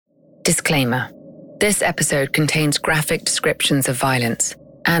Disclaimer. This episode contains graphic descriptions of violence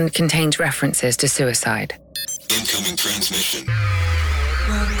and contains references to suicide. Incoming transmission.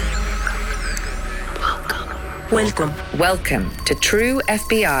 Welcome to True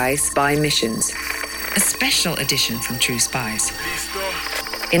FBI Spy Missions, a special edition from True Spies.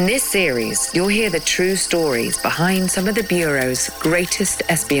 In this series, you'll hear the true stories behind some of the Bureau's greatest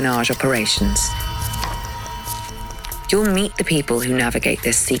espionage operations. You'll meet the people who navigate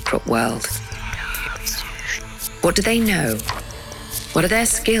this secret world. What do they know? What are their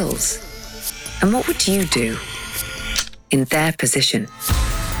skills? And what would you do in their position?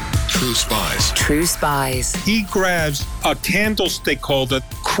 True Spies. True Spies. He grabs a candlestick holder,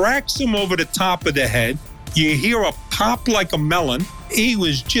 cracks him over the top of the head. You hear a pop like a melon. He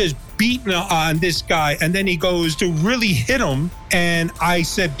was just beating on this guy, and then he goes to really hit him. And I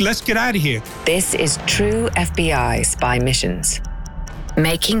said, let's get out of here. This is True FBI Spy Missions.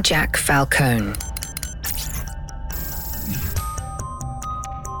 Making Jack Falcone.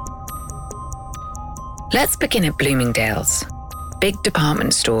 Let's begin at Bloomingdale's. Big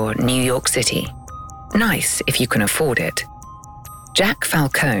department store, New York City. Nice if you can afford it. Jack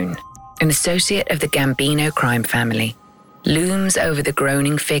Falcone, an associate of the Gambino crime family, looms over the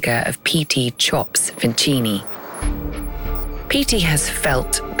groaning figure of P.T. Chops Vincini. P.T. has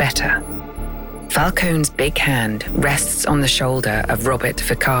felt better. Falcone's big hand rests on the shoulder of Robert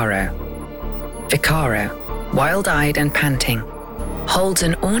Vaccaro. Vaccaro, wild-eyed and panting, holds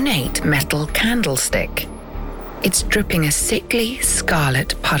an ornate metal candlestick. It's dripping a sickly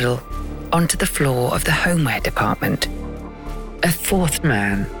scarlet puddle onto the floor of the homeware department. A fourth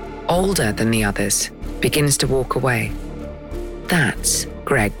man, older than the others, begins to walk away. That's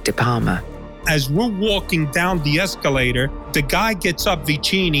Greg DePalma. As we're walking down the escalator, the guy gets up,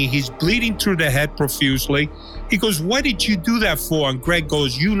 Vincini. He's bleeding through the head profusely. He goes, what did you do that for? And Greg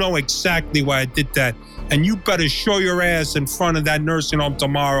goes, you know exactly why I did that. And you better show your ass in front of that nursing home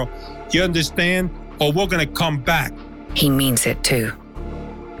tomorrow. You understand? Or we're going to come back. He means it too.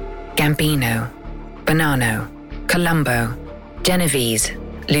 Gambino, Bonanno, Colombo, Genovese,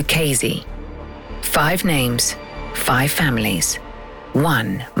 Lucchese. 5 names, 5 families,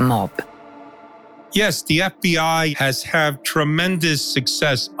 1 mob. Yes, the FBI has had tremendous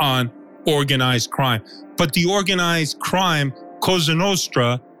success on organized crime, but the organized crime, Cosa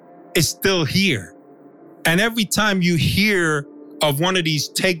Nostra, is still here. And every time you hear of one of these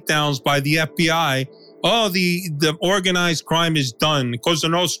takedowns by the FBI, oh, the organized crime is done. Cosa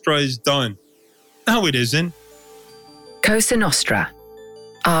Nostra is done. No, it isn't. Cosa Nostra,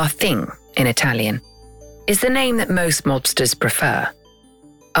 our thing in Italian, is the name that most mobsters prefer.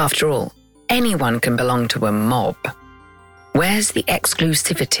 After all, anyone can belong to a mob. Where's the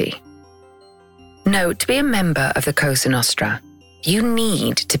exclusivity? No, to be a member of the Cosa Nostra, you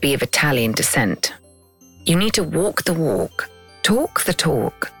need to be of Italian descent. You need to walk the walk, talk the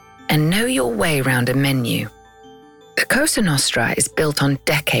talk, and know your way around a menu. The Cosa Nostra is built on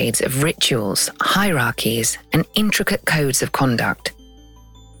decades of rituals, hierarchies, and intricate codes of conduct.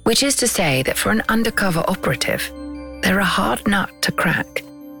 Which is to say that for an undercover operative, they're a hard nut to crack.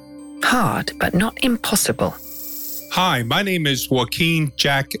 Hard, but not impossible. Hi, my name is Joaquin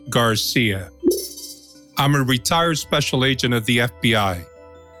Jack Garcia. I'm a retired special agent of the FBI.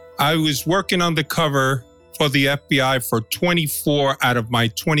 I was working undercover for the FBI for 24 out of my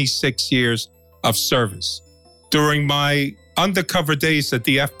 26 years of service. During my undercover days at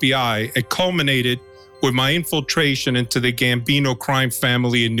the FBI, it culminated with my infiltration into the Gambino crime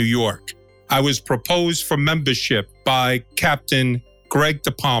family in New York. I was proposed for membership by Captain Greg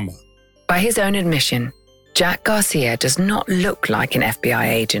DePalma. By his own admission, Jack Garcia does not look like an FBI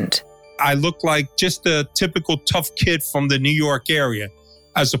agent. I look like just a typical tough kid from the New York area,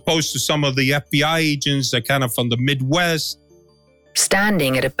 as opposed to some of the FBI agents that kind of from the Midwest.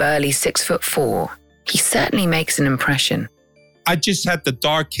 Standing at a burly 6'4", he certainly makes an impression. I just had the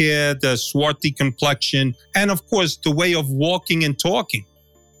dark hair, the swarthy complexion, and of course, the way of walking and talking.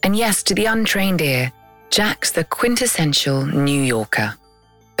 And yes, to the untrained ear, Jack's the quintessential New Yorker.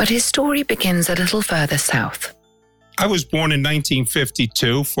 But his story begins a little further south. I was born in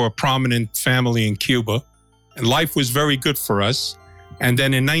 1952 for a prominent family in Cuba, and life was very good for us. And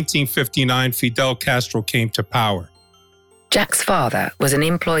then in 1959, Fidel Castro came to power. Jack's father was an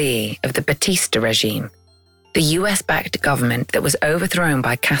employee of the Batista regime, the US-backed government that was overthrown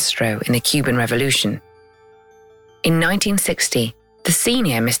by Castro in the Cuban Revolution. In 1960, the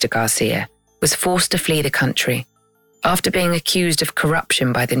senior Mr. Garcia was forced to flee the country after being accused of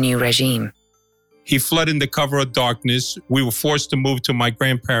corruption by the new regime. He fled in the cover of darkness. We were forced to move to my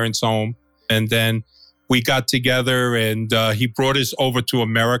grandparents' home. And then we got together and he brought us over to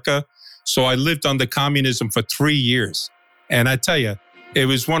America. So I lived under communism for 3 years. And I tell you, it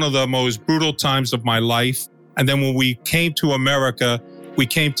was one of the most brutal times of my life. And then when we came to America, we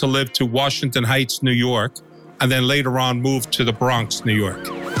came to live to Washington Heights, New York, and then later on moved to the Bronx, New York.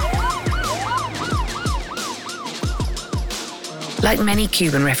 Like many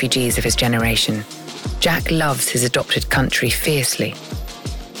Cuban refugees of his generation, Jack loves his adopted country fiercely.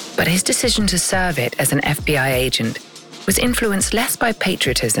 But his decision to serve it as an FBI agent was influenced less by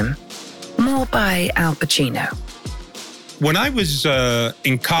patriotism, more by Al Pacino. When I was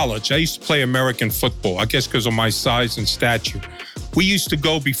in college, I used to play American football, I guess because of my size and stature. We used to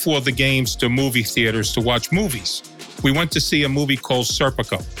go before the games to movie theaters to watch movies. We went to see a movie called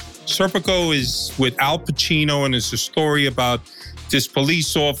Serpico. Serpico is with Al Pacino, and it's a story about this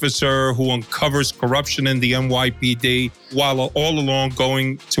police officer who uncovers corruption in the NYPD while all along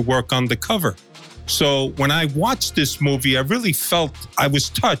going to work undercover. So when I watched this movie, I really felt I was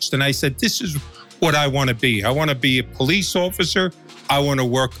touched. And I said, this is what I want to be. I want to be a police officer. I want to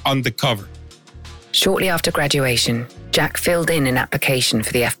work undercover. Shortly after graduation, Jack filled in an application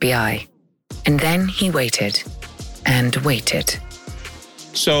for the FBI. And then he waited and waited.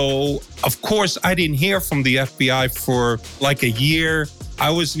 So, of course, I didn't hear from the FBI for like a year. I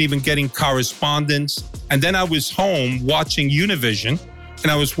wasn't even getting correspondence. And then I was home watching Univision,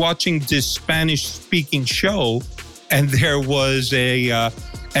 and I was watching this Spanish-speaking show, and there was an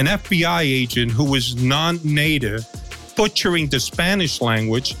FBI agent who was non-native butchering the Spanish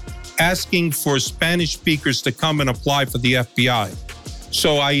language, asking for Spanish speakers to come and apply for the FBI.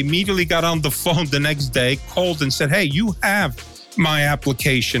 So I immediately got on the phone the next day, called and said, hey, you have my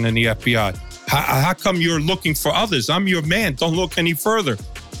application in the FBI. How come you're looking for others? I'm your man. Don't look any further.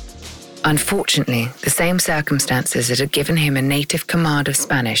 Unfortunately, the same circumstances that had given him a native command of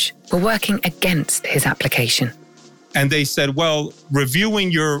Spanish were working against his application. And they said, well,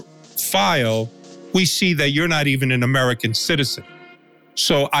 reviewing your file, we see that you're not even an American citizen.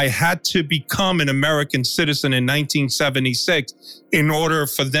 So I had to become an American citizen in 1976 in order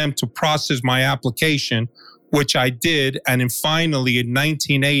for them to process my application, which I did. And then finally, in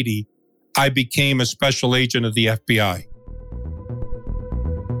 1980, I became a special agent of the FBI.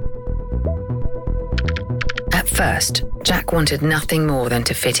 At first, Jack wanted nothing more than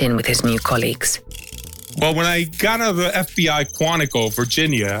to fit in with his new colleagues. Well, when I got out of the FBI Quantico,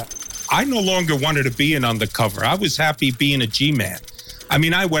 Virginia, I no longer wanted to be an undercover. I was happy being a G-man. I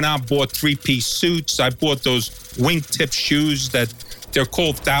mean, I went out and bought three-piece suits. I bought those wingtip shoes that they're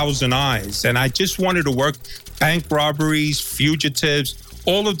called Thousand Eyes. And I just wanted to work bank robberies, fugitives,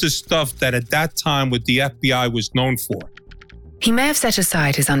 all of the stuff that at that time what the FBI was known for. He may have set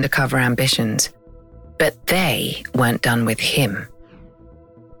aside his undercover ambitions, but they weren't done with him.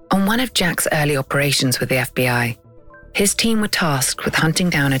 On one of Jack's early operations with the FBI, his team were tasked with hunting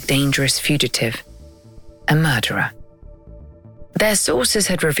down a dangerous fugitive, a murderer. Their sources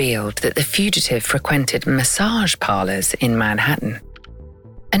had revealed that the fugitive frequented massage parlors in Manhattan.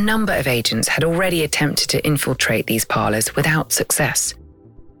 A number of agents had already attempted to infiltrate these parlors without success.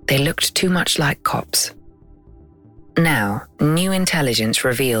 They looked too much like cops. Now, new intelligence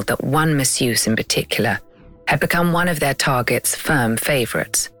revealed that one masseuse in particular had become one of their targets' firm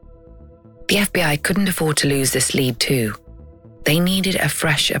favorites. The FBI couldn't afford to lose this lead too. They needed a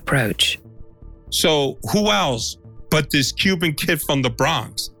fresh approach. So who else but this Cuban kid from the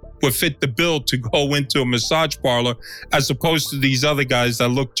Bronx would fit the bill to go into a massage parlor as opposed to these other guys that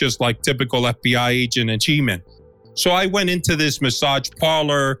look just like typical FBI agent and G-men? So I went into this massage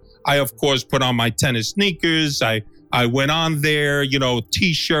parlor. I, of course, put on my tennis sneakers. I went on there,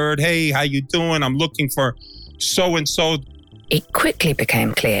 T-shirt. Hey, how you doing? I'm looking for so-and-so. It quickly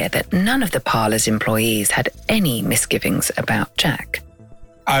became clear that none of the parlor's employees had any misgivings about Jack.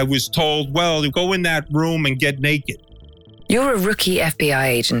 I was told, well, go in that room and get naked. You're a rookie FBI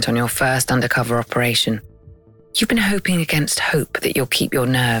agent on your first undercover operation. You've been hoping against hope that you'll keep your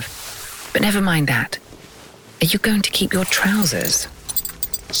nerve. But never mind that. Are you going to keep your trousers?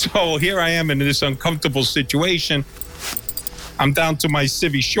 So here I am in this uncomfortable situation. I'm down to my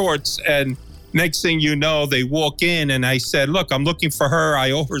civvy shorts, and next thing you know, they walk in and I said, look, I'm looking for her.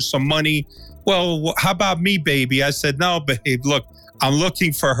 I owe her some money. Well, how about me, baby? I said, no, babe, look, I'm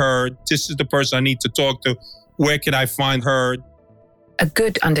looking for her. This is the person I need to talk to. Where can I find her? A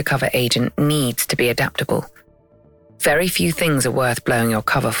good undercover agent needs to be adaptable. Very few things are worth blowing your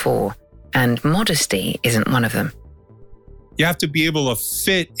cover for, and modesty isn't one of them. You have to be able to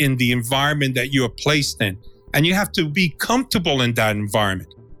fit in the environment that you are placed in, and you have to be comfortable in that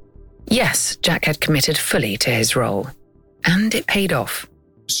environment. Yes, Jack had committed fully to his role, and it paid off.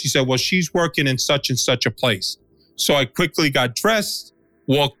 She said, well, she's working in such and such a place. So I quickly got dressed,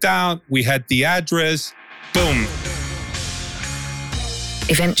 walked out, we had the address, boom.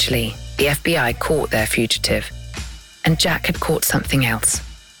 Eventually, the FBI caught their fugitive, and Jack had caught something else,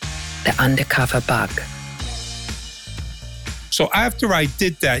 the undercover bug. So after I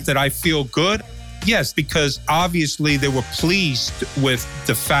did that, did I feel good? Yes, because obviously they were pleased with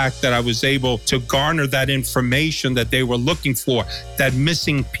the fact that I was able to garner that information that they were looking for, that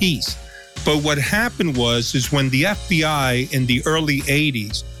missing piece. But what happened is when the FBI in the early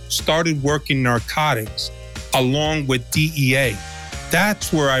 80s started working narcotics along with DEA,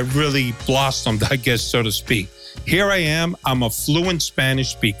 that's where I really blossomed, I guess, so to speak. Here I am, I'm a fluent Spanish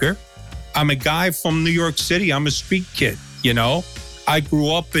speaker. I'm a guy from New York City, I'm a street kid, you know? I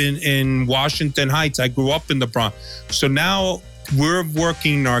grew up in Washington Heights. I grew up in the Bronx. So now we're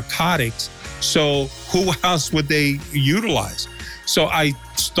working narcotics. So who else would they utilize? So I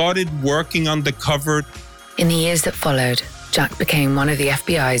started working undercover. In the years that followed, Jack became one of the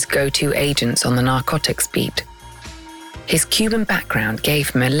FBI's go-to agents on the narcotics beat. His Cuban background gave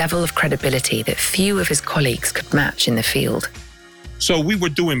him a level of credibility that few of his colleagues could match in the field. So we were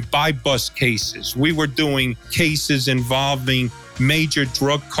doing buy-bust cases. We were doing cases involving major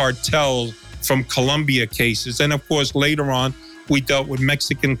drug cartels from Colombia cases. And of course, later on, we dealt with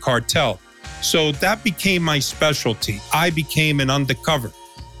Mexican cartel. So that became my specialty. I became an undercover,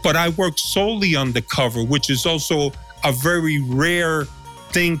 but I worked solely undercover, which is also a very rare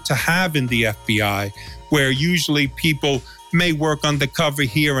thing to have in the FBI, where usually people may work undercover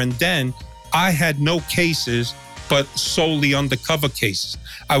here and then. I had no cases, but solely undercover cases.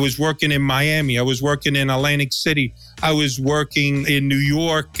 I was working in Miami. I was working in Atlantic City. I was working in New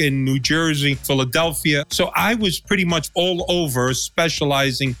York, in New Jersey, Philadelphia. So I was pretty much all over,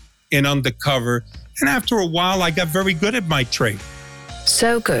 specializing in undercover. And after a while, I got very good at my trade.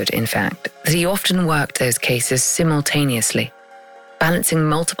 So good, in fact, that he often worked those cases simultaneously, balancing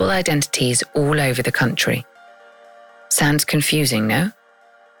multiple identities all over the country. Sounds confusing, no?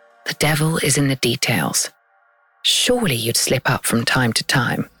 The devil is in the details. Surely you'd slip up from time to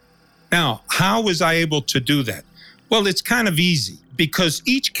time. Now, how was I able to do that? Well, it's kind of easy because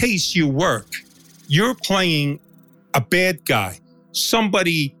each case you work, you're playing a bad guy,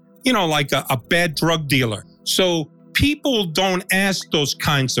 somebody, like a bad drug dealer. So people don't ask those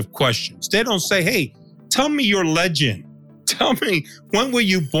kinds of questions. They don't say, hey, tell me your legend. Tell me, when were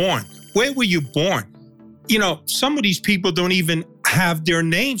you born? Where were you born? Some of these people don't even have their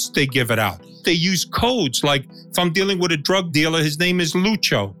names. They give it out. They use codes. Like if I'm dealing with a drug dealer, his name is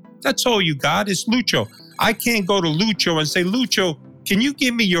Lucho. That's all you got is Lucho. I can't go to Lucho and say, Lucho, can you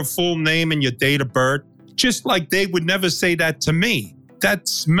give me your full name and your date of birth? Just like they would never say that to me. That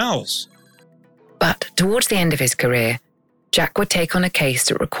smells. But towards the end of his career, Jack would take on a case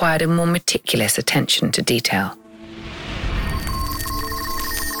that required a more meticulous attention to detail.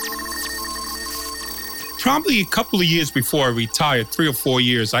 Probably a couple of years before I retired, 3 or 4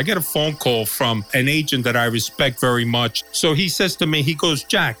 years, I get a phone call from an agent that I respect very much. So he says to me, he goes,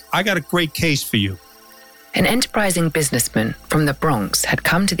 Jack, I got a great case for you. An enterprising businessman from the Bronx had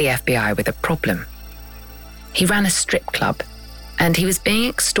come to the FBI with a problem. He ran a strip club, and he was being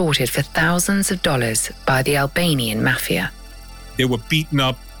extorted for thousands of dollars by the Albanian mafia. They were beating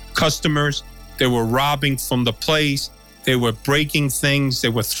up customers. They were robbing from the place. They were breaking things. They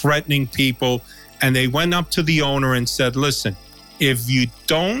were threatening people. And they went up to the owner and said, listen, if you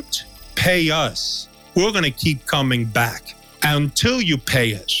don't pay us, we're going to keep coming back until you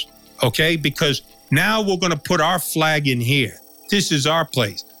pay us, okay? Because now we're going to put our flag in here. This is our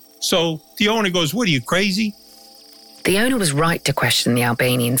place. So the owner goes, what are you, crazy? The owner was right to question the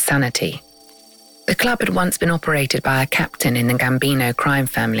Albanian's sanity. The club had once been operated by a captain in the Gambino crime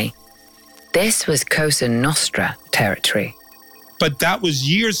family. This was Cosa Nostra territory. But that was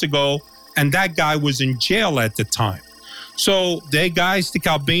years ago. And that guy was in jail at the time. So the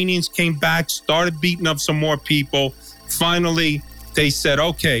Albanians came back, started beating up some more people. Finally, they said,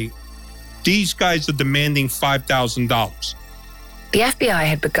 okay, these guys are demanding $5,000. The FBI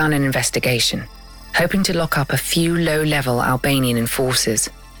had begun an investigation, hoping to lock up a few low-level Albanian enforcers.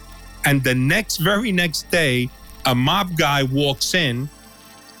 And the very next day, a mob guy walks in,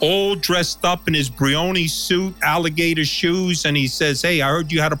 all dressed up in his Brioni suit, alligator shoes, and he says, hey, I heard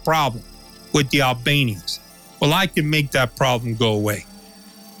you had a problem with the Albanians. Well, I can make that problem go away.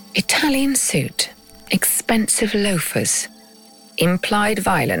 Italian suit, expensive loafers, implied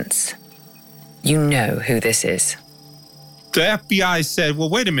violence. You know who this is. The FBI said, well,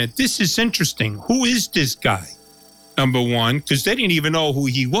 wait a minute, this is interesting. Who is this guy? Number one, because they didn't even know who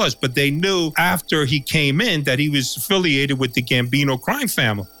he was, but they knew after he came in that he was affiliated with the Gambino crime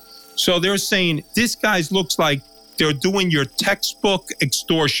family. So they're saying, this guy looks like they're doing your textbook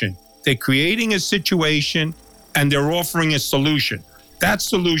extortion. They're creating a situation and they're offering a solution. That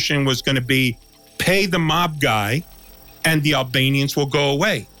solution was going to be pay the mob guy and the Albanians will go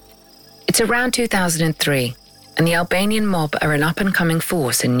away. It's around 2003, and the Albanian mob are an up-and-coming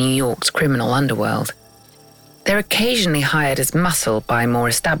force in New York's criminal underworld. They're occasionally hired as muscle by more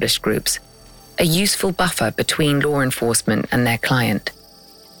established groups, a useful buffer between law enforcement and their client.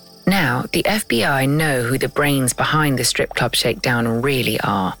 Now, the FBI know who the brains behind the strip club shakedown really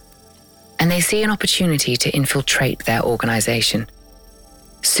are, and they see an opportunity to infiltrate their organization.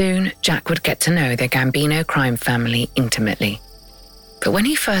 Soon, Jack would get to know the Gambino crime family intimately. But when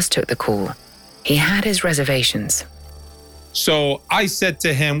he first took the call, he had his reservations. So I said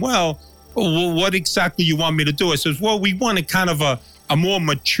to him, well, what exactly you want me to do? I says, well, we want a kind of a more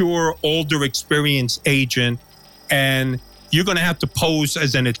mature, older, experienced agent, and you're going to have to pose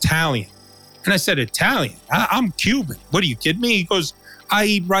as an Italian. And I said, Italian? I'm Cuban. What, are you kidding me? He goes, I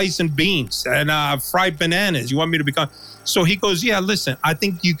eat rice and beans and fried bananas. You want me to become... So he goes, yeah, listen, I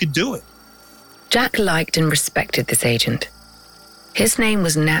think you could do it. Jack liked and respected this agent. His name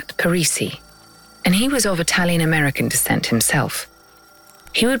was Nat Parisi, and he was of Italian-American descent himself.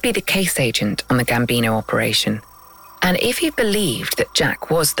 He would be the case agent on the Gambino operation, and if he believed that Jack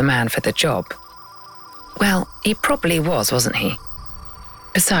was the man for the job, well, he probably was, wasn't he?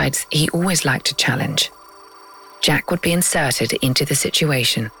 Besides, he always liked a challenge. Jack would be inserted into the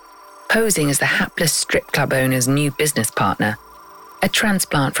situation, posing as the hapless strip club owner's new business partner, a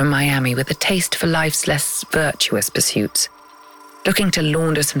transplant from Miami with a taste for life's less virtuous pursuits, looking to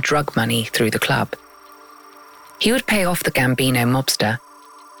launder some drug money through the club. He would pay off the Gambino mobster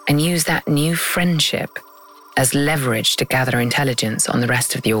and use that new friendship as leverage to gather intelligence on the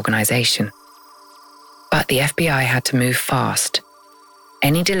rest of the organization. But the FBI had to move fast.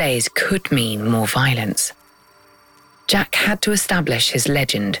 Any delays could mean more violence. Jack had to establish his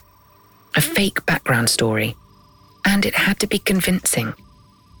legend, a fake background story, and it had to be convincing.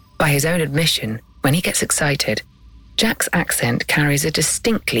 By his own admission, when he gets excited, Jack's accent carries a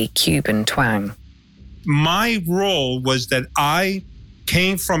distinctly Cuban twang. My role was that I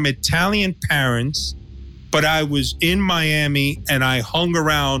came from Italian parents, but I was in Miami and I hung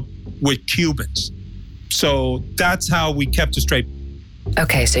around with Cubans. So that's how we kept it straight.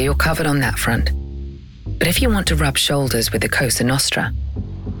 Okay, so you're covered on that front. But if you want to rub shoulders with the Cosa Nostra,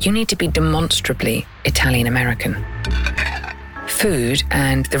 you need to be demonstrably Italian-American. Food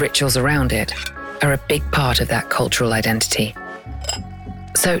and the rituals around it are a big part of that cultural identity.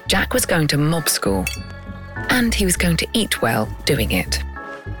 So Jack was going to mob school, and he was going to eat well doing it.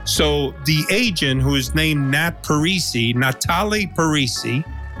 So the agent, who is named Natale Parisi,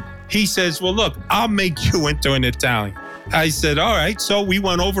 he says, well, look, I'll make you into an Italian. I said, all right. So we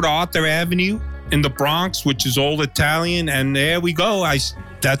went over to Arthur Avenue in the Bronx, which is all Italian, and there we go.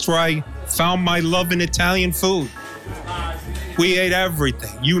 That's where I found my love in Italian food. We ate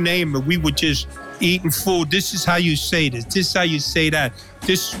everything. You name it. We were just eating food. This is how you say this. This is how you say that.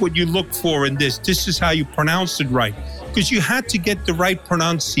 This is what you look for in this. This is how you pronounce it right. Because you had to get the right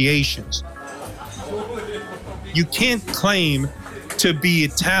pronunciations. You can't claim to be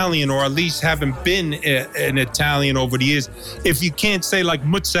Italian, or at least haven't been an Italian over the years, if you can't say like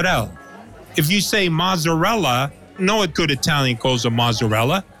mozzarella. If you say mozzarella, no good Italian calls it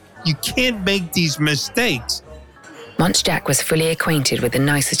mozzarella. You can't make these mistakes. Once Jack was fully acquainted with the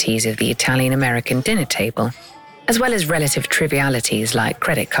niceties of the Italian-American dinner table, as well as relative trivialities like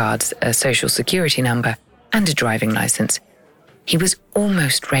credit cards, a social security number, and a driving license, he was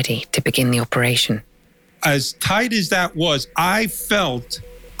almost ready to begin the operation. As tight as that was, I felt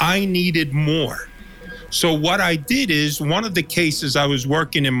I needed more. So what I did is, one of the cases I was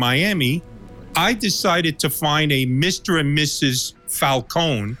working in Miami, I decided to find a Mr. and Mrs.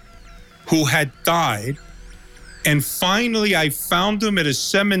 Falcone who had died. And finally, I found them at a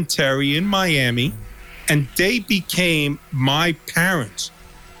cemetery in Miami, and they became my parents,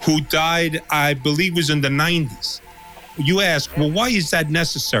 who died, I believe, was in the 90s. You ask, well, why is that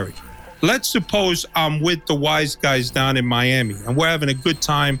necessary? Let's suppose I'm with the wise guys down in Miami, and we're having a good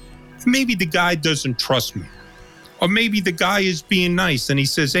time. Maybe the guy doesn't trust me. Or maybe the guy is being nice, and he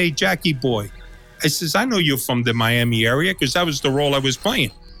says, hey, Jackie boy. I says, I know you're from the Miami area, because that was the role I was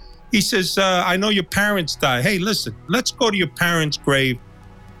playing. He says, I know your parents died. Hey, listen, let's go to your parents' grave.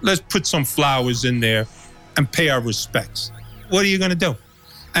 Let's put some flowers in there and pay our respects. What are you going to do?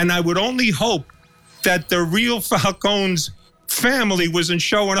 And I would only hope that the real Falcone's family wasn't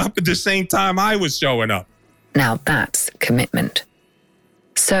showing up at the same time I was showing up. Now that's commitment.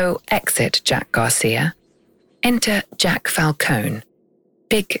 So exit Jack Garcia, enter Jack Falcone,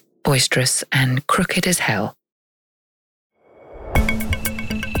 big, boisterous, and crooked as hell.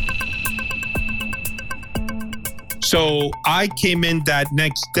 So I came in that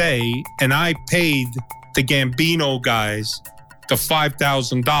next day and I paid the Gambino guys the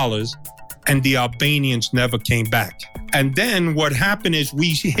 $5,000 and the Albanians never came back. And then what happened is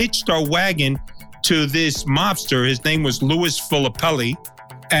we hitched our wagon to this mobster. His name was Louis Filippelli.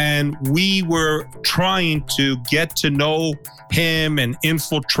 And we were trying to get to know him and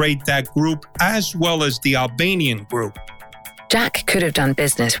infiltrate that group as well as the Albanian group. Jack could have done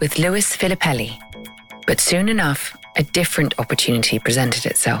business with Louis Filippelli, but soon enough, a different opportunity presented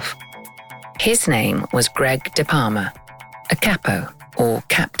itself. His name was Greg De Palma, a capo, or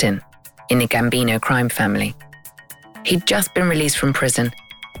captain, in the Gambino crime family. He'd just been released from prison,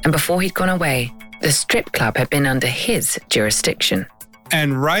 and before he'd gone away, the strip club had been under his jurisdiction.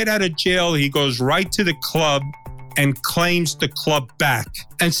 And right out of jail, he goes right to the club and claims the club back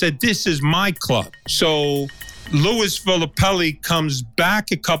and said, "This is my club." So Louis Filippelli comes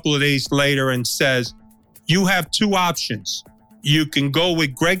back a couple of days later and says, "You have two options. You can go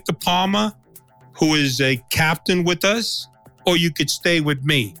with Greg De Palma, who is a captain with us, or you could stay with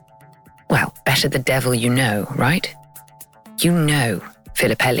me." Well, better the devil you know, right? You know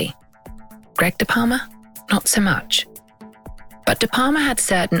Filippelli. Greg De Palma? Not so much. But De Palma had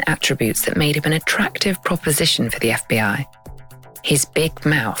certain attributes that made him an attractive proposition for the FBI. His big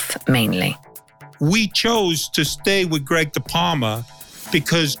mouth, mainly. We chose to stay with Greg De Palma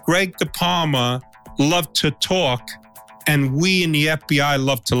because Greg De Palma loved to talk and we in the FBI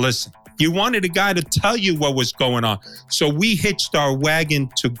loved to listen. You wanted a guy to tell you what was going on. So we hitched our wagon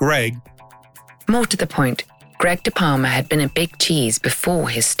to Greg. More to the point, Greg De Palma had been a big cheese before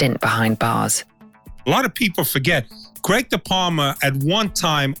his stint behind bars. A lot of people forget, Greg De Palma at one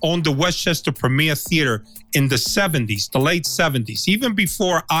time owned the Westchester Premier Theater in the 70s, the late 70s, even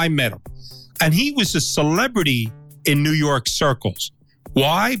before I met him. And he was a celebrity in New York circles.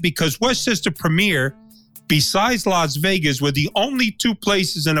 Why? Because Westchester Premier, besides Las Vegas, were the only two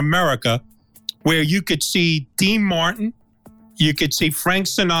places in America where you could see Dean Martin, you could see Frank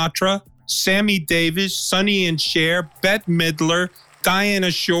Sinatra, Sammy Davis, Sonny and Cher, Bette Midler, Diana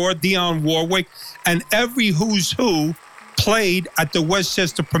Shore, Dionne Warwick, and every who's who played at the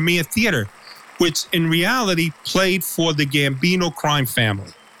Westchester Premier Theater, which in reality played for the Gambino crime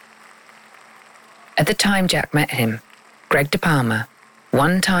family. At the time Jack met him, Greg De Palma,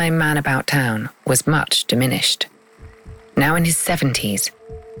 one-time man about town, was much diminished. Now in his 70s,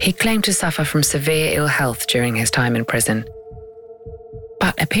 he claimed to suffer from severe ill health during his time in prison.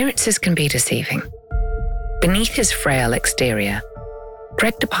 But appearances can be deceiving. Beneath his frail exterior,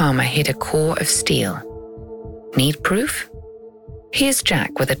 Greg De Palma hid a core of steel. Need proof? Here's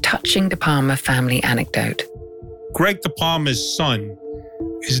Jack with a touching De Palma family anecdote. Greg De Palma's son,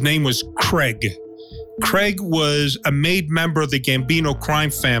 his name was Craig. Craig was a made member of the Gambino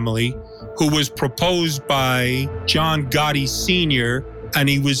crime family who was proposed by John Gotti Sr., and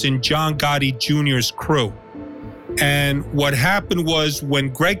he was in John Gotti Jr.'s crew. And what happened was when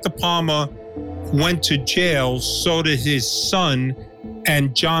Greg De Palma went to jail, so did his son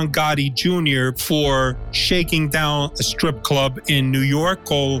and John Gotti Jr. for shaking down a strip club in New York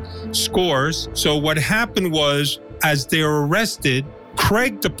called Scores. So what happened was, as they were arrested,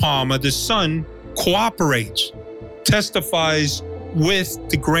 Craig De Palma, the son, cooperates, testifies with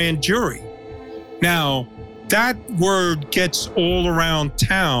the grand jury. Now, that word gets all around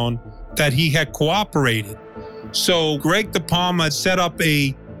town that he had cooperated. So Greg De Palma set up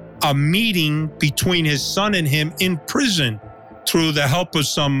a meeting between his son and him in prison through the help of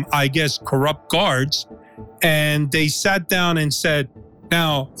some, I guess, corrupt guards. And they sat down and said,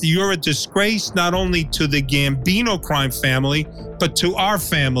 "Now, you're a disgrace not only to the Gambino crime family, but to our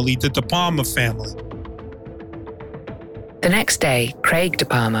family, the De Palma family." The next day, Craig De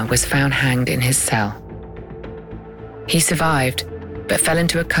Palma was found hanged in his cell. He survived, but fell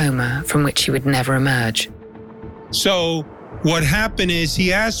into a coma from which he would never emerge. So what happened is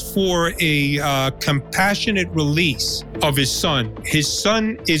he asked for a compassionate release of his son. His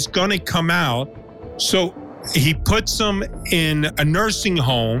son is going to come out. So he puts him in a nursing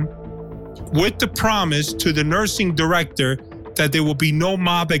home with the promise to the nursing director that there will be no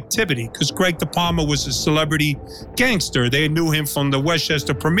mob activity, because Greg De Palma was a celebrity gangster. They knew him from the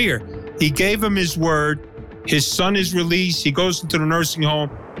Westchester Premier. He gave him his word. His son is released. He goes into the nursing home.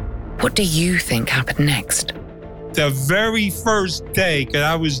 What do you think happened next? The very first day that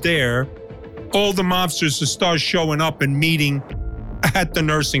I was there, all the mobsters start showing up and meeting at the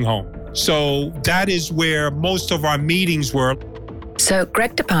nursing home. So that is where most of our meetings were. So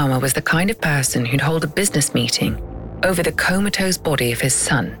Greg De Palma was the kind of person who'd hold a business meeting over the comatose body of his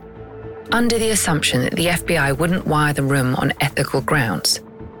son, under the assumption that the FBI wouldn't wire the room on ethical grounds.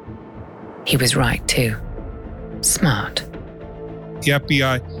 He was right, too. Smart. The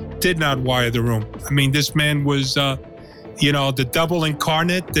FBI did not wire the room. I mean, this man was, the devil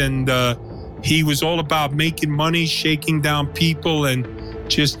incarnate, and he was all about making money, shaking down people, and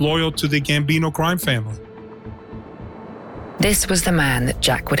just loyal to the Gambino crime family. This was the man that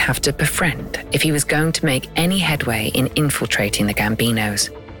Jack would have to befriend if he was going to make any headway in infiltrating the Gambinos.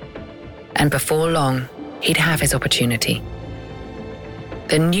 And before long, he'd have his opportunity.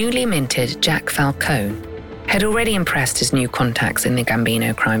 The newly minted Jack Falcone had already impressed his new contacts in the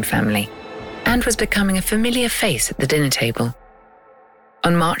Gambino crime family and was becoming a familiar face at the dinner table.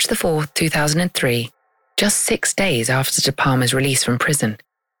 On March the 4th, 2003, just 6 days after De Palma's release from prison,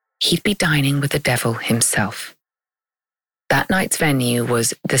 he'd be dining with the devil himself. That night's venue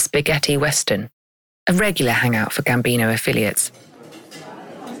was the Spaghetti Western, a regular hangout for Gambino affiliates.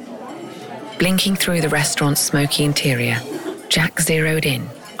 Blinking through the restaurant's smoky interior, Jack zeroed in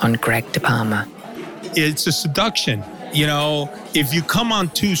on Greg De Palma. It's a seduction. If you come on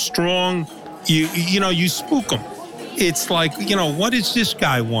too strong, you spook them. It's like, what does this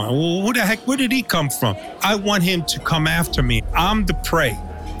guy want? Well, who the heck, where did he come from? I want him to come after me. I'm the prey.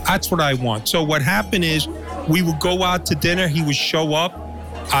 That's what I want. So what happened is we would go out to dinner. He would show up.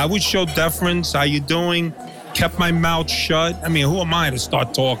 I would show deference. How you doing? Kept my mouth shut. I mean, who am I to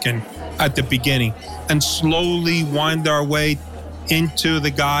start talking at the beginning? And slowly wind our way into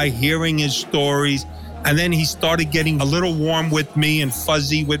the guy, hearing his stories. And then he started getting a little warm with me and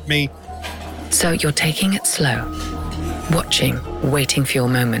fuzzy with me. So you're taking it slow, watching, waiting for your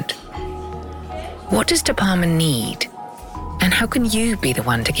moment. What does De Palma need? And how can you be the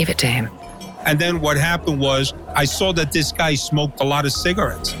one to give it to him? And then what happened was I saw that this guy smoked a lot of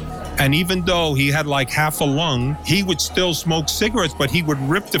cigarettes. And even though he had like half a lung, he would still smoke cigarettes, but he would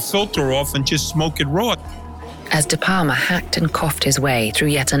rip the filter off and just smoke it raw. As De Palma hacked and coughed his way through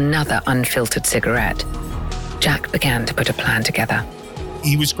yet another unfiltered cigarette, Jack began to put a plan together.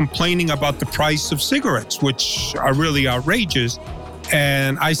 He was complaining about the price of cigarettes, which are really outrageous.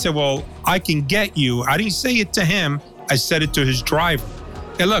 And I said, well, I can get you. I didn't say it to him. I said it to his driver.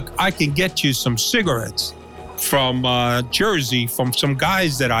 Hey, look, I can get you some cigarettes from Jersey, from some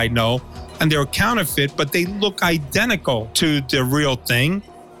guys that I know, and they're counterfeit, but they look identical to the real thing.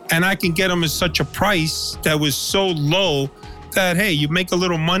 And I can get them at such a price that was so low that, hey, you make a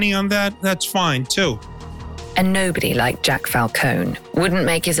little money on that, that's fine too. And nobody like Jack Falcone wouldn't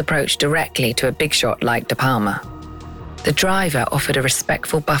make his approach directly to a big shot like De Palma. The driver offered a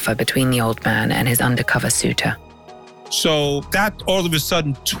respectful buffer between the old man and his undercover suitor. So that all of a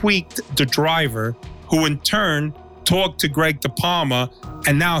sudden tweaked the driver, who in turn talked to Greg De Palma,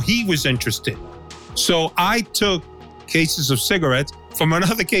 and now he was interested. So I took cases of cigarettes from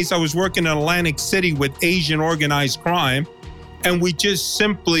another case. I was working in Atlantic City with Asian organized crime, and we just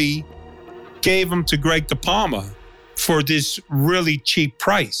simply gave them to Greg De Palma for this really cheap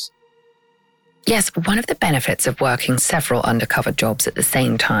price. Yes, one of the benefits of working several undercover jobs at the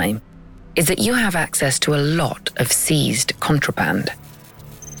same time is that you have access to a lot of seized contraband.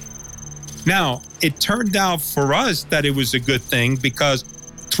 Now, it turned out for us that it was a good thing because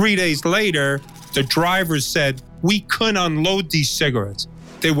 3 days later, the driver said, we couldn't unload these cigarettes.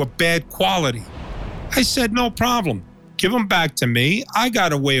 They were bad quality. I said, no problem. Give them back to me. I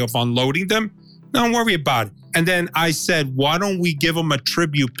got a way of unloading them. Don't worry about it. And then I said, why don't we give them a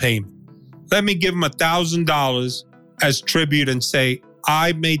tribute payment? Let me give them $1,000 as tribute and say,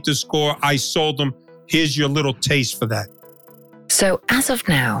 I made the score, I sold them. Here's your little taste for that. So as of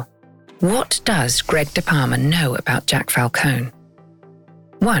now, what does Greg De Palma know about Jack Falcone?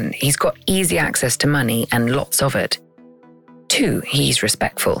 1, he's got easy access to money and lots of it. 2, he's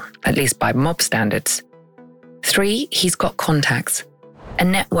respectful, at least by mob standards. 3, he's got contacts, a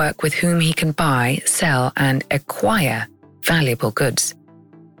network with whom he can buy, sell, and acquire valuable goods.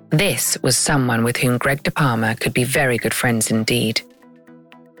 This was someone with whom Greg De Palma could be very good friends indeed.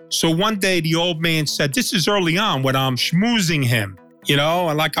 So one day the old man said, this is early on when I'm schmoozing him,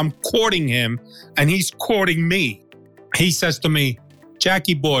 like I'm courting him and he's courting me. He says to me,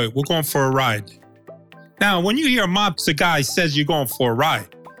 Jackie boy, we're going for a ride. Now, when you hear a mobster guy says you're going for a ride,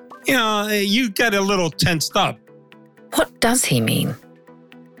 you get a little tensed up. What does he mean?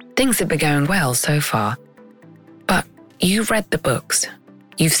 Things have been going well so far, but you've read the books,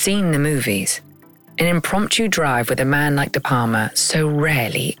 you've seen the movies. An impromptu drive with a man like De Palma so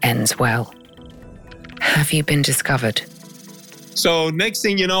rarely ends well. Have you been discovered? So next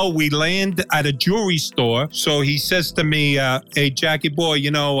thing you know, we land at a jewelry store. So he says to me, hey, Jackie boy,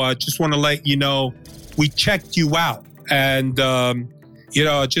 just want to let you know, we checked you out. And,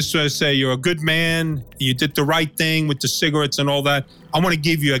 just to say you're a good man. You did the right thing with the cigarettes and all that. I want to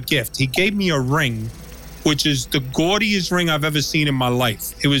give you a gift. He gave me a ring which is the gaudiest ring I've ever seen in my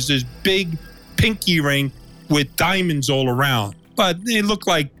life. It was this big pinky ring with diamonds all around, but it looked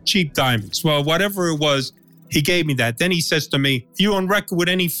like cheap diamonds. Well, whatever it was, he gave me that. Then he says to me, "You on record with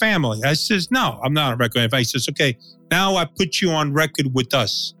any family?" I says, "No, I'm not on record with anybody." He says, "Okay, now I put you on record with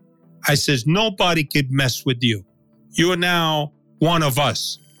us." I says, "Nobody could mess with you. You are now one of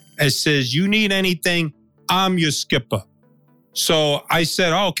us." It says, "You need anything, I'm your skipper." So I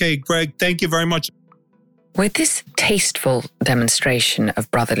said, "Okay, Greg, thank you very much." With this tasteful demonstration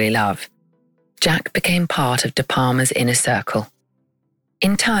of brotherly love, Jack became part of De Palma's inner circle.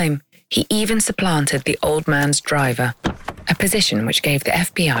 In time, he even supplanted the old man's driver, a position which gave the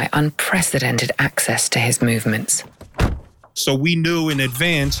FBI unprecedented access to his movements. So we knew in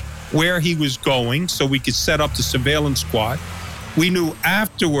advance where he was going so we could set up the surveillance squad. We knew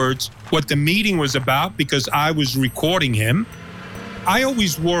afterwards what the meeting was about because I was recording him. I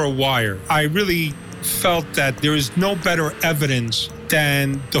always wore a wire. I really felt that there is no better evidence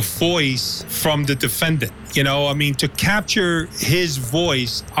than the voice from the defendant. To capture his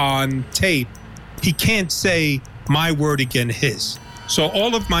voice on tape, he can't say my word against his. So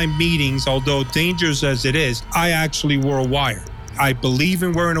all of my meetings, although dangerous as it is, I actually wore a wire. I believe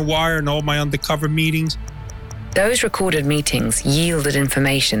in wearing a wire in all my undercover meetings. Those recorded meetings yielded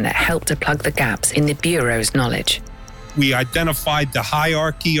information that helped to plug the gaps in the Bureau's knowledge. We identified the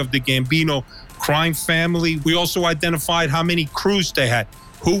hierarchy of the Gambino crime family. We also identified how many crews they had,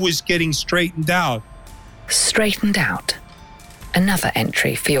 who was getting straightened out. Straightened out. Another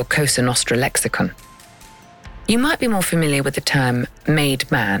entry for your Cosa Nostra lexicon. You might be more familiar with the term made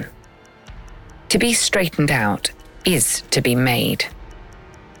man. To be straightened out is to be made.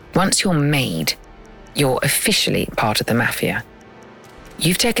 Once you're made, you're officially part of the mafia.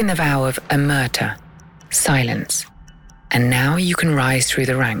 You've taken the vow of omerta, silence, and now you can rise through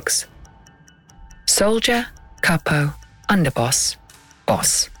the ranks. Soldier, capo, underboss,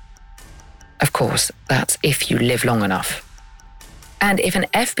 boss. Of course, that's if you live long enough. And if an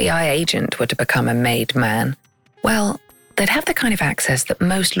FBI agent were to become a made man, well, they'd have the kind of access that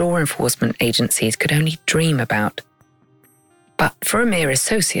most law enforcement agencies could only dream about. But for a mere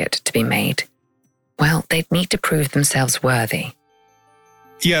associate to be made, well, they'd need to prove themselves worthy.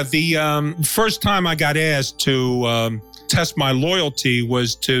 Yeah, the first time I got asked to test my loyalty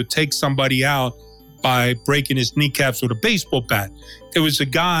was to take somebody out by breaking his kneecaps with a baseball bat. There was a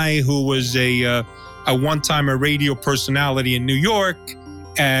guy who was a one-time radio personality in New York,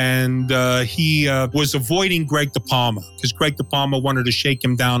 and he was avoiding Greg De Palma because Greg De Palma wanted to shake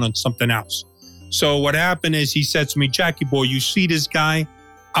him down on something else. So what happened is he said to me, "Jackie boy, you see this guy?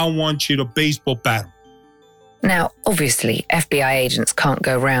 I want you to baseball bat him." Now, obviously, FBI agents can't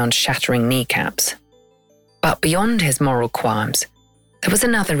go around shattering kneecaps. But beyond his moral qualms, there was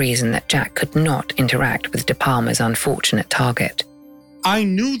another reason that Jack could not interact with De Palma's unfortunate target. I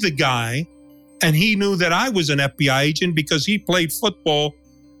knew the guy, and he knew that I was an FBI agent because he played football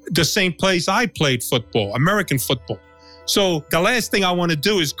the same place I played football, American football. So the last thing I want to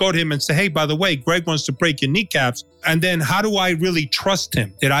do is go to him and say, "Hey, by the way, Greg wants to break your kneecaps." And then how do I really trust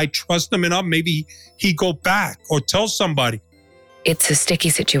him? Did I trust him enough? Maybe he go back or tell somebody. It's a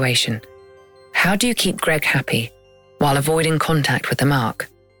sticky situation. How do you keep Greg happy while avoiding contact with the mark?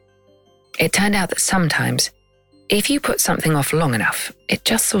 It turned out that sometimes, if you put something off long enough, it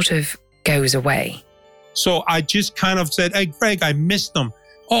just sort of goes away. So I just kind of said, "Hey, Greg, I missed him.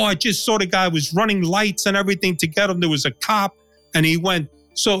 Oh, I just saw the guy was running lights and everything to get him. There was a cop and he went."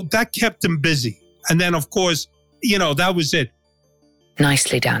 So that kept him busy. And then, of course, that was it.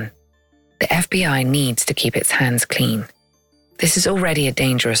 Nicely done. The FBI needs to keep its hands clean. This is already a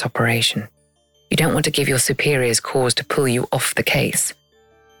dangerous operation. You don't want to give your superiors cause to pull you off the case,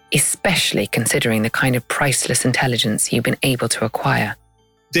 especially considering the kind of priceless intelligence you've been able to acquire.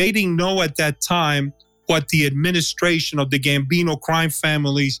 They didn't know at that time what the administration of the Gambino crime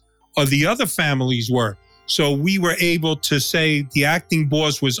families or the other families were. So we were able to say the acting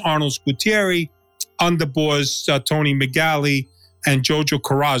boss was Arnold Scutieri, underboss Tony Megali, and Jojo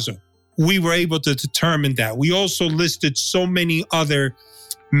Carrazzo. We were able to determine that. We also listed so many other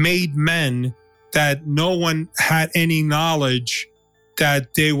made men that no one had any knowledge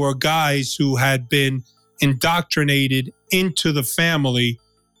that they were guys who had been indoctrinated into the family.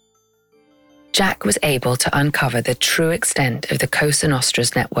 Jack was able to uncover the true extent of the Cosa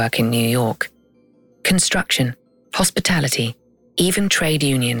Nostra's network in New York. Construction, hospitality, even trade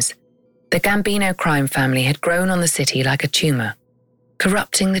unions. The Gambino crime family had grown on the city like a tumor,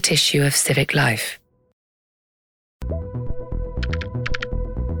 corrupting the tissue of civic life.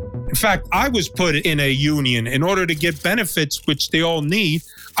 fact, I was put in a union in order to get benefits, which they all need.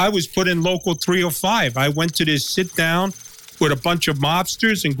 I was put in Local 305. I went to this sit down with a bunch of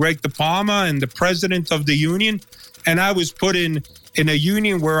mobsters and Greg DePalma and the president of the union. And I was put in a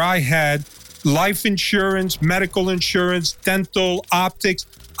union where I had life insurance, medical insurance, dental, optics.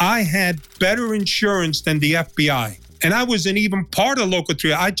 I had better insurance than the FBI. And I wasn't even part of Local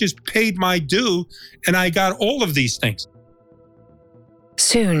 3. I just paid my due and I got all of these things.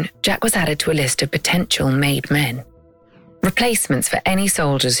 Soon, Jack was added to a list of potential made men, replacements for any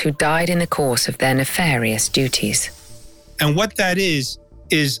soldiers who died in the course of their nefarious duties. And what that is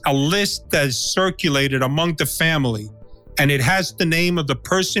a list that is circulated among the family, and it has the name of the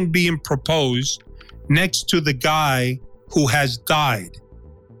person being proposed next to the guy who has died.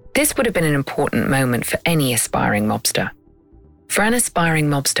 This would have been an important moment for any aspiring mobster. For an aspiring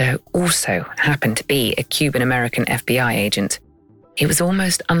mobster who also happened to be a Cuban-American FBI agent, it was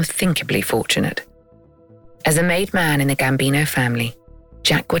almost unthinkably fortunate. As a made man in the Gambino family,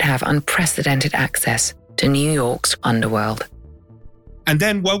 Jack would have unprecedented access to New York's underworld. And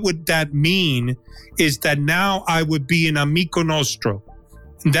then what would that mean is that now I would be an amico nostro.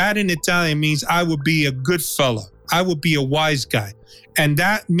 That in Italian means I would be a good fella. I would be a wise guy. And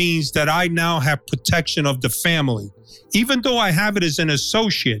that means that I now have protection of the family. Even though I have it as an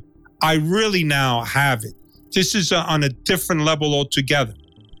associate, I really now have it. This is on a different level altogether.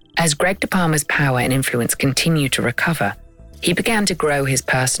 As Greg DePalma's power and influence continued to recover, he began to grow his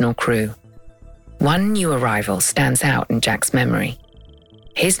personal crew. One new arrival stands out in Jack's memory.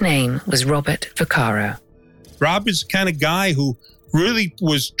 His name was Robert Vaccaro. Robert's the kind of guy who really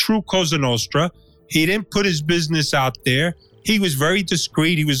was true Cosa Nostra. He didn't put his business out there. He was very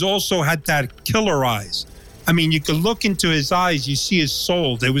discreet. He was also had that killer eyes. I mean, you could look into his eyes, you see his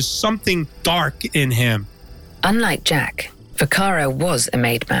soul. There was something dark in him. Unlike Jack, Vaccaro was a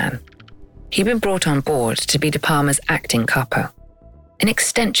made man. He'd been brought on board to be De Palma's acting capo, an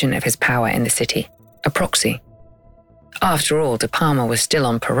extension of his power in the city, a proxy. After all, De Palma was still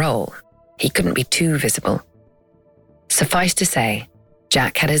on parole. He couldn't be too visible. Suffice to say,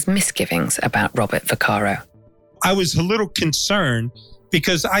 Jack had his misgivings about Robert Vaccaro. I was a little concerned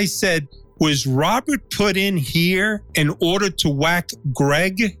because I said, was Robert put in here in order to whack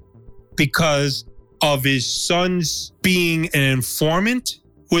Greg because of his son's being an informant?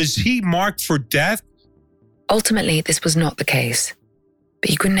 Was he marked for death? Ultimately, this was not the case, but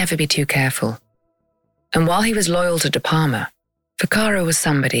you could never be too careful. And while he was loyal to De Palma, Vaccaro was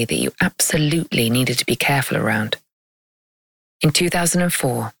somebody that you absolutely needed to be careful around. In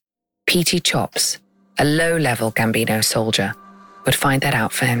 2004, P.T. Chops, a low-level Gambino soldier, would find that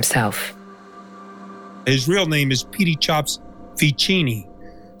out for himself. His real name is P.T. Chops Vicini.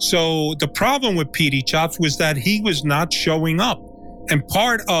 So the problem with P.T. Chops was that he was not showing up. And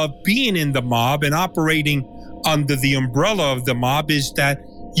part of being in the mob and operating under the umbrella of the mob is that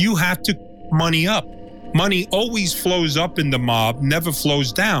you have to money up. Money always flows up in the mob, never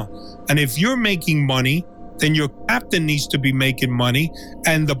flows down. And if you're making money, then your captain needs to be making money,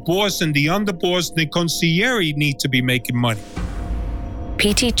 and the boss and the underboss, the consigliere, need to be making money.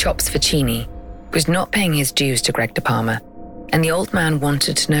 P.T. Chops Vicini was not paying his dues to Greg DePalma, and the old man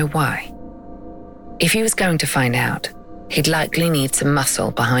wanted to know why. If he was going to find out, he'd likely need some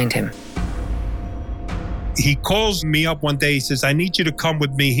muscle behind him. He calls me up one day, he says, I need you to come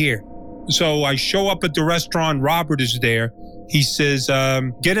with me here. So I show up at the restaurant, Robert is there. He says,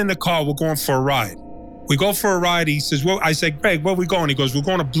 get in the car, we're going for a ride. We go for a ride, he says, well, I said, Greg, where are we going? He goes, we're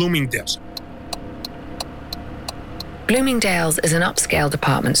going to Bloomingdale's. Bloomingdale's is an upscale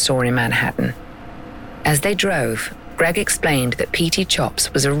department store in Manhattan. As they drove, Greg explained that P.T.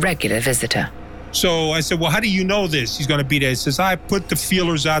 Chops was a regular visitor. So I said, well, how do you know this? He's going to be there. He says, I put the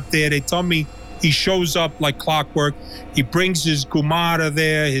feelers out there. They tell me he shows up like clockwork. He brings his Gumara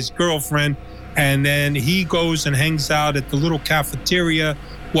there, his girlfriend, and then he goes and hangs out at the little cafeteria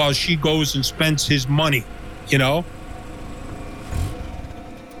while she goes and spends his money, you know?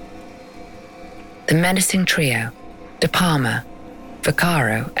 The menacing trio, De Palma,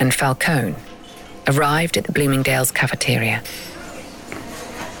 Vaccaro, and Falcone, arrived at the Bloomingdale's cafeteria.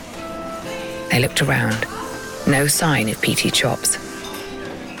 They looked around. No sign of P.T. Chops.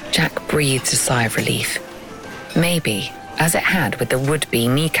 Jack breathed a sigh of relief. Maybe, as it had with the would-be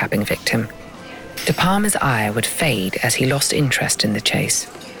kneecapping victim, De Palma's ire would fade as he lost interest in the chase.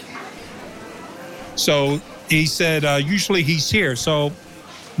 So he said, usually he's here. So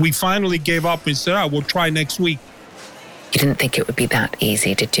we finally gave up and said, we'll try next week. You didn't think it would be that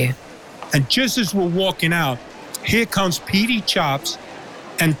easy, did you? And just as we're walking out, here comes P.T. Chops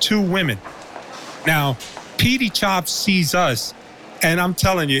and two women. Now, P.T. Chops sees us And I'm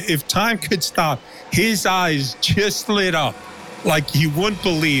telling you, if time could stop, his eyes just lit up like you wouldn't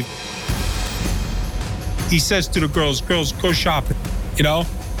believe. He says to the girls, go shopping, you know?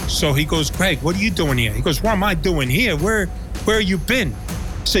 So he goes, Greg, what are you doing here? He goes, what am I doing here? Where you been?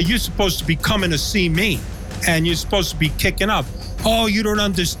 So you're supposed to be coming to see me and you're supposed to be kicking up. Oh, you don't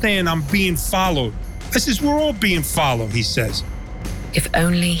understand. I'm being followed. I says, we're all being followed, he says. If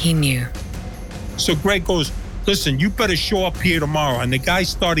only he knew. So Greg goes, listen, you better show up here tomorrow. And the guy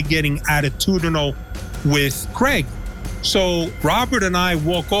started getting attitudinal with Greg. So Robert and I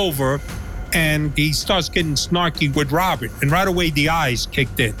walk over and he starts getting snarky with Robert. And right away, the eyes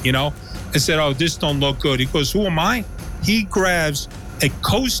kicked in, you know? I said, oh, this don't look good. He goes, who am I? He grabs a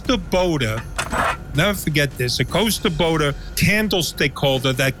Costa Boda, never forget this, a Costa Boda candlestick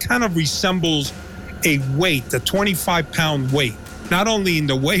holder that kind of resembles a weight, a 25-pound weight. Not only in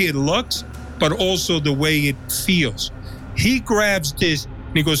the way it looks, but also the way it feels. He grabs this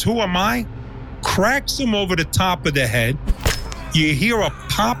and he goes, who am I? Cracks him over the top of the head. You hear a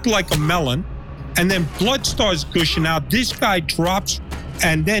pop like a melon, and then blood starts gushing out. This guy drops,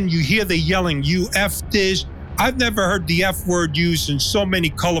 and then you hear the yelling, you F this. I've never heard the F word used in so many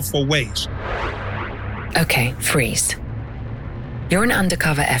colorful ways. Okay, freeze. You're an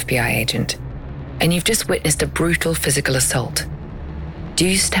undercover FBI agent, and you've just witnessed a brutal physical assault. Do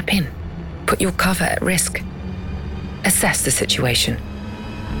you step in? Put your cover at risk? Assess the situation.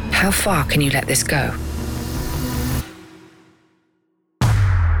 How far can you let this go?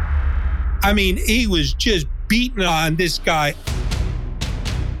 I mean, he was just beating on this guy.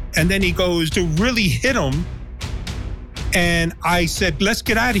 And then he goes to really hit him. And I said, let's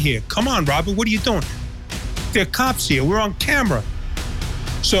get out of here. Come on, Robert, what are you doing? There are cops here. We're on camera.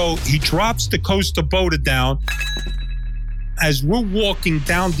 So he drops the Costa Boda down. As we're walking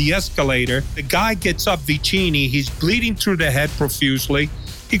down the escalator, the guy gets up, Vicini. He's bleeding through the head profusely.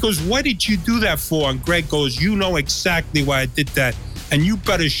 He goes, what did you do that for? And Greg goes, you know exactly why I did that. And you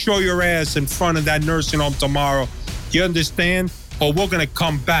better show your ass in front of that nursing home tomorrow. You understand? Or we're going to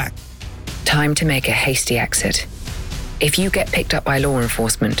come back. Time to make a hasty exit. If you get picked up by law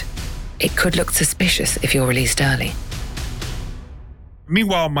enforcement, it could look suspicious if you're released early.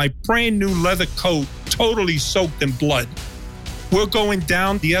 Meanwhile, my brand new leather coat, totally soaked in blood. We're going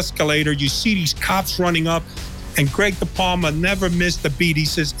down the escalator. You see these cops running up. And Greg De Palma never missed a beat. He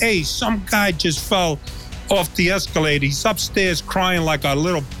says, hey, some guy just fell off the escalator. He's upstairs crying like a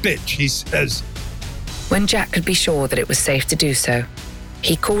little bitch, he says. When Jack could be sure that it was safe to do so,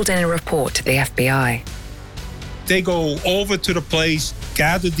 he called in a report to the FBI. They go over to the place,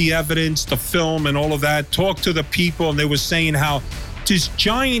 gathered the evidence, the film and all of that, talked to the people, and they were saying how this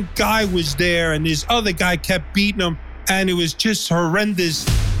giant guy was there and this other guy kept beating him, and it was just horrendous.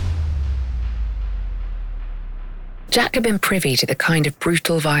 Jack had been privy to the kind of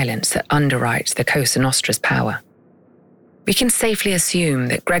brutal violence that underwrites the Cosa Nostra's power. We can safely assume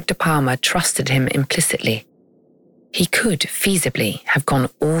that Greg De Palma trusted him implicitly. He could feasibly have gone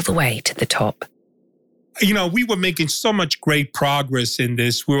all the way to the top. You know, we were making so much great progress in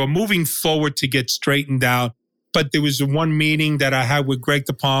this. We were moving forward to get straightened out. But there was one meeting that I had with Greg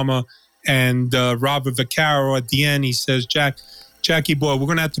De Palma and Robert Vaccaro at the end. He says, Jackie boy, we're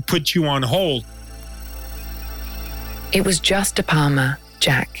going to have to put you on hold. It was just De Palma,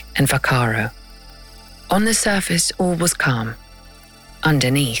 Jack, and Vaccaro. On the surface, all was calm.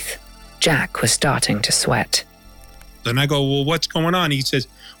 Underneath, Jack was starting to sweat. And I go, well, what's going on? He says,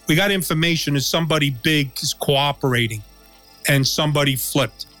 we got information that somebody big is cooperating and somebody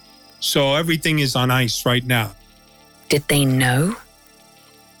flipped. So everything is on ice right now. Did they know?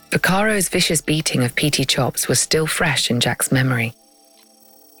 Vaccaro's vicious beating of P.T. Chops was still fresh in Jack's memory.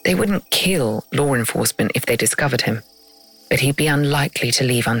 They wouldn't kill law enforcement if they discovered him, but he'd be unlikely to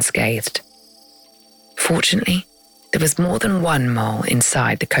leave unscathed. Fortunately, there was more than one mole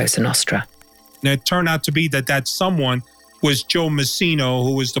inside the Cosa Nostra. And it turned out to be that someone was Joe Messino,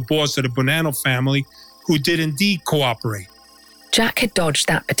 who was the boss of the Bonanno family, who did indeed cooperate. Jack had dodged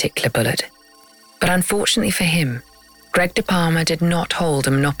that particular bullet, but unfortunately for him, Greg De Palma did not hold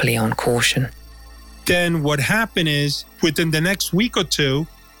a monopoly on caution. Then what happened is, within the next week or two,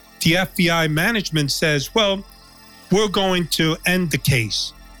 the FBI management says, well, we're going to end the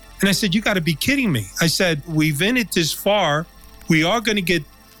case. And I said, you got to be kidding me. I said, we've in it this far. We are going to get,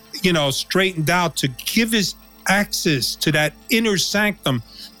 straightened out to give us access to that inner sanctum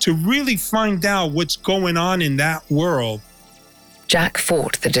to really find out what's going on in that world. Jack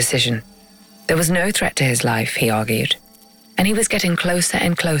fought the decision. There was no threat to his life, he argued, and he was getting closer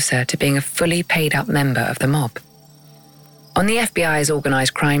and closer to being a fully paid-up member of the mob. On the FBI's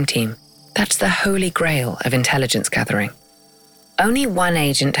organized crime team, that's the holy grail of intelligence gathering. Only one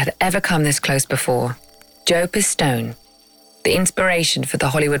agent had ever come this close before, Joe Pistone, the inspiration for the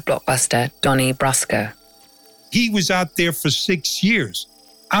Hollywood blockbuster Donnie Brasco. He was out there for 6 years.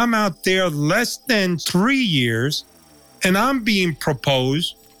 I'm out there less than 3 years, and I'm being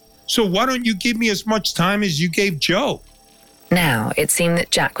proposed. So why don't you give me as much time as you gave Joe? Now, it seemed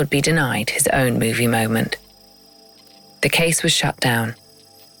that Jack would be denied his own movie moment. The case was shut down.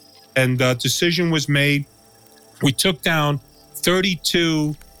 And the decision was made. We took down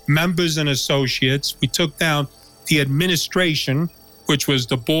 32 members and associates. We took down the administration, which was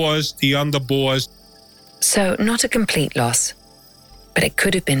the boss, the underboss. So not a complete loss, but it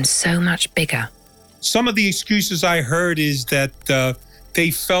could have been so much bigger. Some of the excuses I heard is that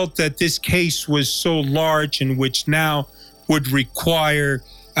they felt that this case was so large in which now would require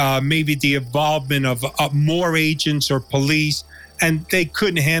maybe the involvement of more agents or police, and they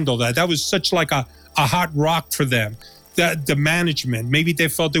couldn't handle that. That was such like a hot rock for them. The management, maybe they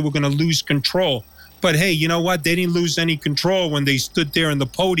felt they were going to lose control. But hey, you know what? They didn't lose any control when they stood there in the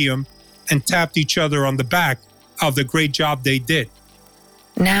podium and tapped each other on the back of the great job they did.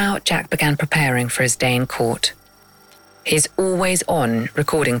 Now Jack began preparing for his day in court. His always-on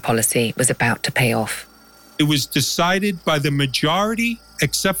recording policy was about to pay off. It was decided by the majority,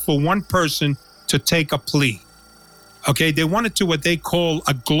 except for one person, to take a plea. Okay, they wanted to what they call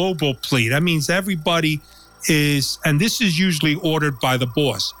a global plea. That means everybody is, and this is usually ordered by the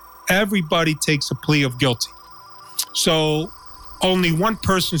boss, everybody takes a plea of guilty. So only one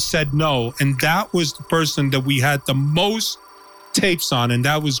person said no, and that was the person that we had the most tapes on, and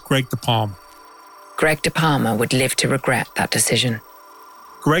that was Greg De Palma. Greg De Palma would live to regret that decision.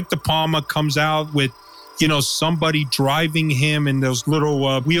 Greg De Palma comes out with, somebody driving him in those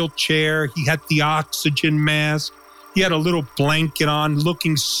little wheelchair. He had the oxygen mask. He had a little blanket on,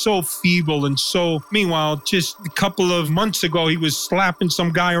 looking so feeble and so... Meanwhile, just a couple of months ago, he was slapping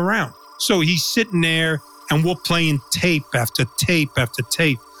some guy around. So he's sitting there, and we're playing tape after tape after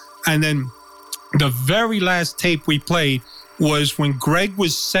tape. And then the very last tape we played was when Greg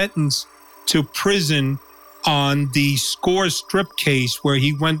was sentenced to prison on the Score strip case where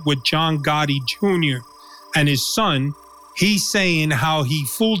he went with John Gotti Jr. and his son. He's saying how he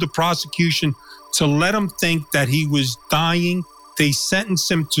fooled the prosecution to let him think that he was dying. They sentenced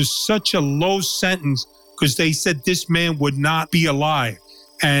him to such a low sentence because they said this man would not be alive.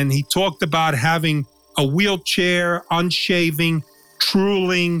 And he talked about having a wheelchair, unshaving,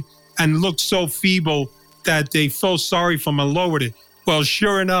 drooling, and looked so feeble that they felt sorry for him and lowered it. Well,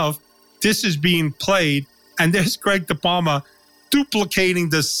 sure enough, this is being played, and there's Greg De Palma duplicating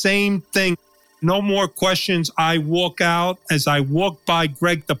the same thing. No more questions. I walk out. As I walk by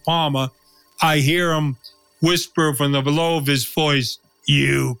Greg De Palma, I hear him whisper from the below of his voice,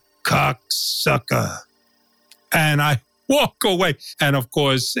 "You cocksucker." And I walk away. And of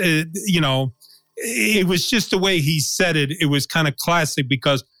course, it was just the way he said it. It was kind of classic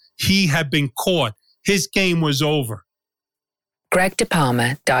because he had been caught. His game was over. Greg De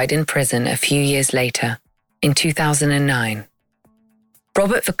Palma died in prison a few years later, in 2009.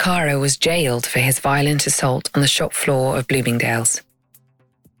 Robert Vaccaro was jailed for his violent assault on the shop floor of Bloomingdale's.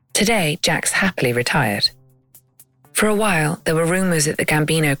 Today, Jack's happily retired. For a while, there were rumors that the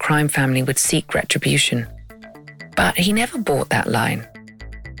Gambino crime family would seek retribution. But he never bought that line.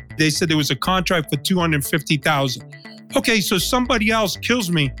 They said there was a contract for $250,000. Okay, so somebody else kills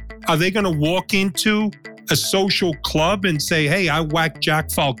me. Are they going to walk into a social club and say, "Hey, I whacked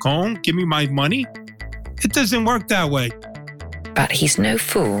Jack Falcone, give me my money"? It doesn't work that way. But he's no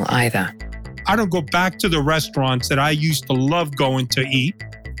fool either. I don't go back to the restaurants that I used to love going to eat.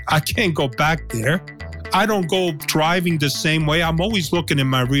 I can't go back there. I don't go driving the same way. I'm always looking in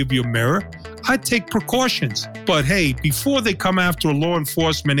my rearview mirror. I take precautions. But hey, before they come after a law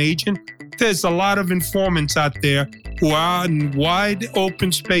enforcement agent, there's a lot of informants out there who are in wide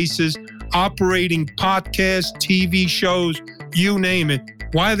open spaces, operating podcasts, TV shows, you name it.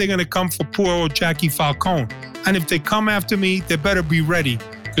 Why are they going to come for poor old Jackie Falcone? And if they come after me, they better be ready,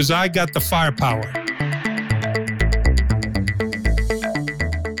 because I got the firepower.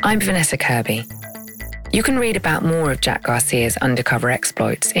 I'm Vanessa Kirby. You can read about more of Jack Garcia's undercover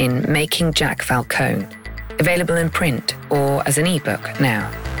exploits in Making Jack Falcone, available in print or as an ebook now.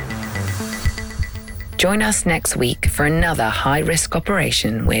 Join us next week for another high-risk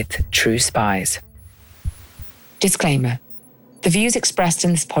operation with True Spies. Disclaimer. The views expressed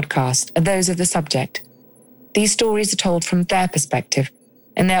in this podcast are those of the subject. These stories are told from their perspective,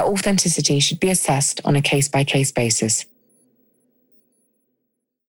 and their authenticity should be assessed on a case-by-case basis.